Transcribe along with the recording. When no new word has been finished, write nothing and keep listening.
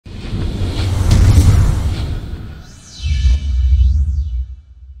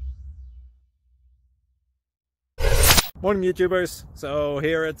Morning YouTubers. So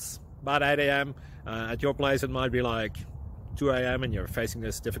here it's about 8 a.m. At your place it might be like 2 a.m. and you're facing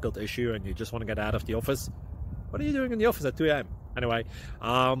this difficult issue and you just want to get out of the office. What are you doing in the office at 2 a.m.? Anyway,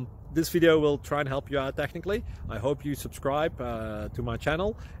 this video will try and help you out technically. I hope you subscribe to my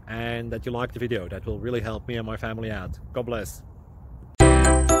channel and that you like the video. That will really help me and my family out. God bless.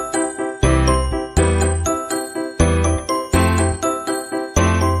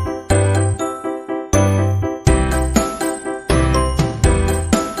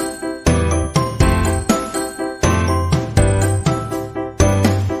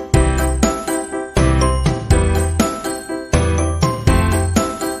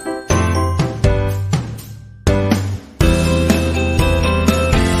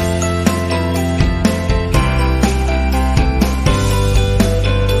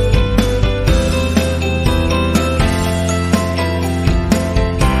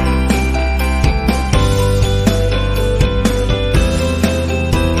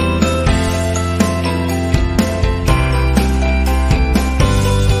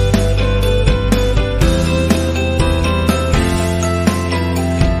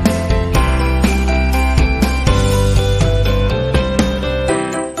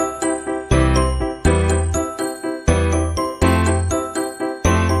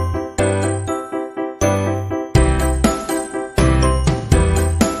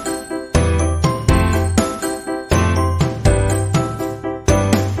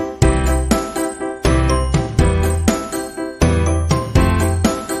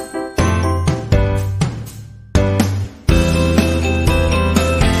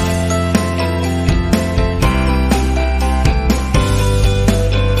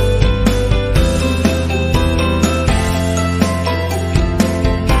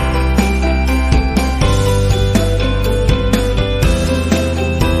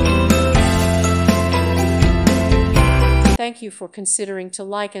 Thank you for considering to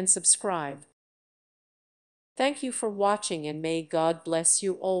like and subscribe. Thank you for watching and may God bless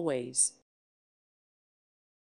you always.